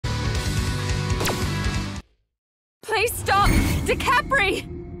Please stop! DiCapri!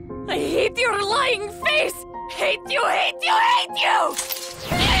 I hate your lying face! Hate you, hate you, hate you!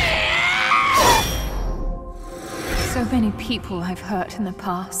 So many people I've hurt in the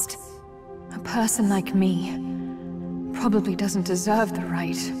past. A person like me probably doesn't deserve the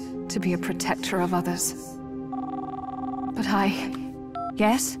right to be a protector of others. But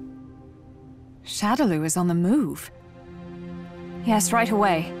Yes? Shadaloo is on the move. Yes, right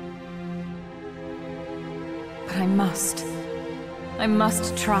away. But I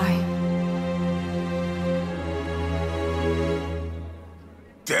must try.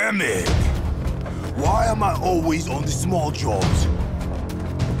 Damn it! Why am I always on the small jobs?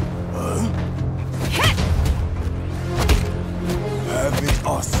 Huh? Haven't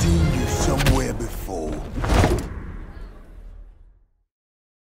I seen you somewhere before?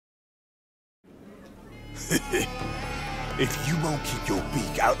 If you won't keep your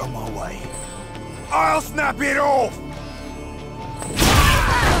beak out of my way, I'll snap it off!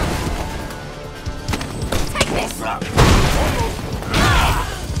 Take this!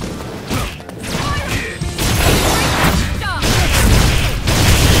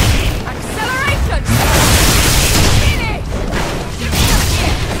 Acceleration! Finish!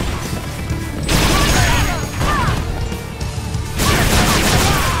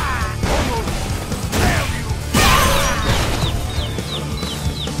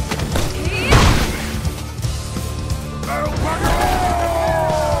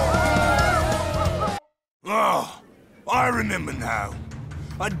 Oh, I remember now.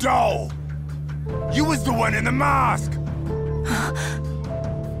 A doll! You was the one in the mask!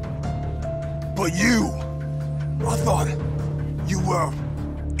 But you... I thought you were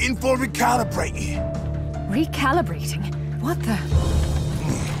in for recalibrating. Recalibrating? What the...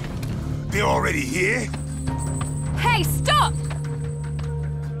 They're already here? Hey, stop!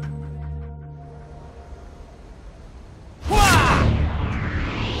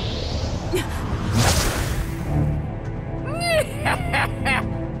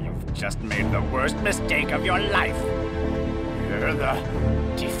 You've just made the worst mistake of your life. You're the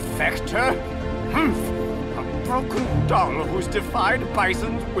defector? A broken doll who's defied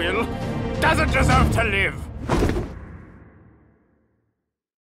Bison's will doesn't deserve to live.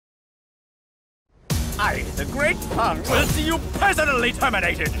 I, the Great Pun, will see you personally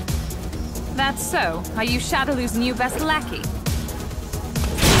terminated. That's so. Are you Shadaloo's new best lackey?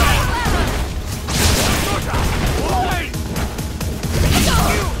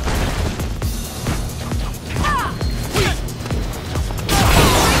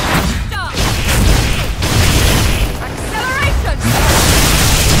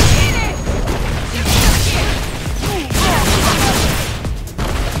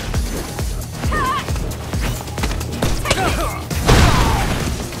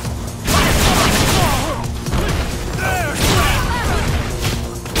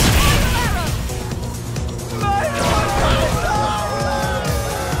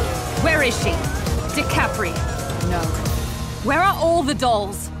 Where is she? DiCapri? No. Where are all the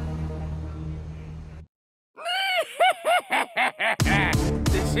dolls?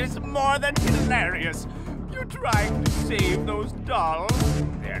 This is more than hilarious. You're trying to save those dolls.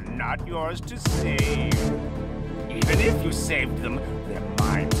 They're not yours to save. Even if you saved them, their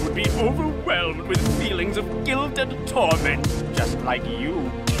minds would be overwhelmed with feelings of guilt and torment, just like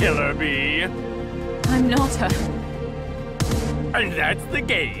you, Killer Bee. I'm not her. And that's the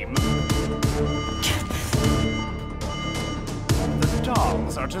game. The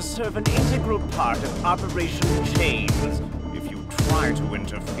dolls are to serve an integral part of Operation Chains. If you try to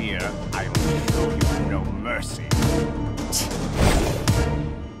interfere, I will show you no mercy.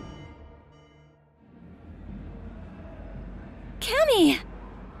 Cammy!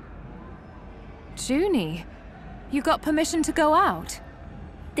 Junie, you got permission to go out?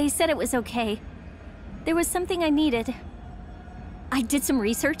 They said it was okay. There was something I needed. I did some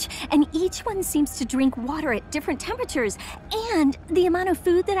research, and each one seems to drink water at different temperatures, and the amount of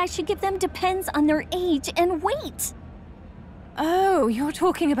food that I should give them depends on their age and weight. Oh, you're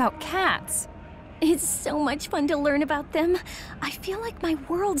talking about cats. It's so much fun to learn about them. I feel like my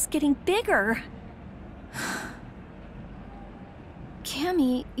world's getting bigger.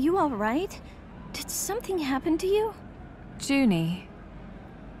 Cammy, you all right? Did something happen to you? Junie,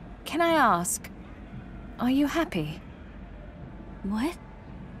 can I ask, are you happy? What?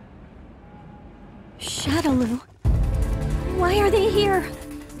 Shadaloo. Why are they here?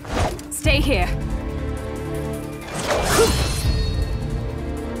 Stay here.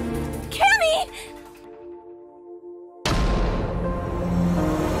 Cammy!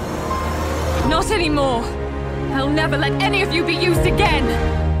 Not anymore. I'll never let any of you be used again.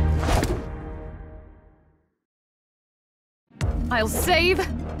 I'll save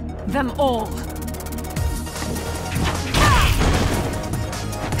them all.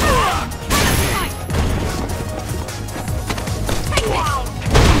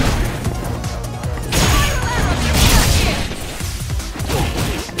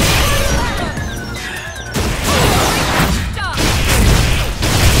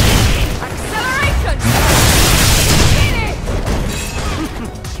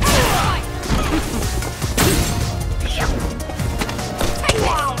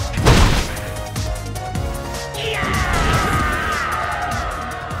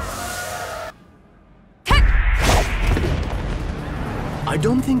 I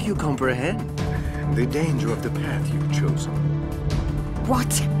don't think you comprehend the danger of the path you've chosen.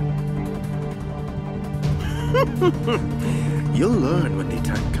 What? You'll learn when the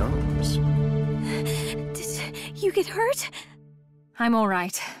time comes. Did you get hurt? I'm all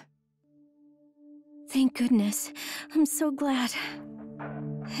right. Thank goodness. I'm so glad.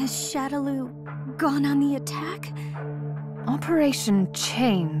 Has Shadaloo gone on the attack? Operation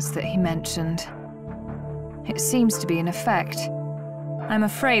Chains that he mentioned. It seems to be in effect. I'm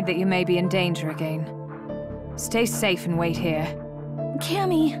afraid that you may be in danger again. Stay safe and wait here.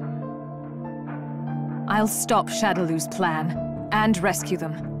 Cammy! I'll stop Shadaloo's plan, and rescue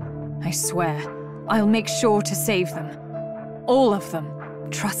them. I swear, I'll make sure to save them. All of them.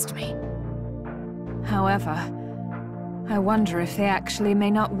 Trust me. However, I wonder if they actually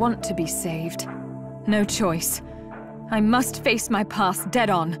may not want to be saved. No choice. I must face my past dead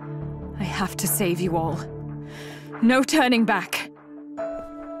on. I have to save you all. No turning back.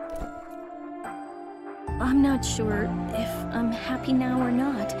 I'm not sure if I'm happy now or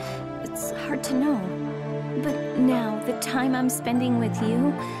not. It's hard to know. But now, the time I'm spending with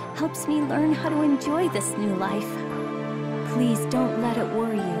you helps me learn how to enjoy this new life. Please don't let it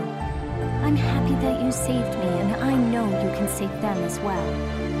worry you. I'm happy that you saved me, and I know you can save them as well.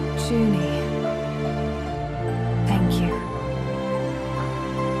 Junie. Thank you.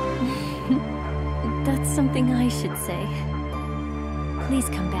 That's something I should say. Please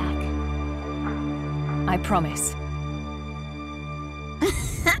come back. I promise.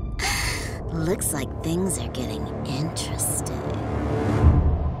 Looks like things are getting interesting.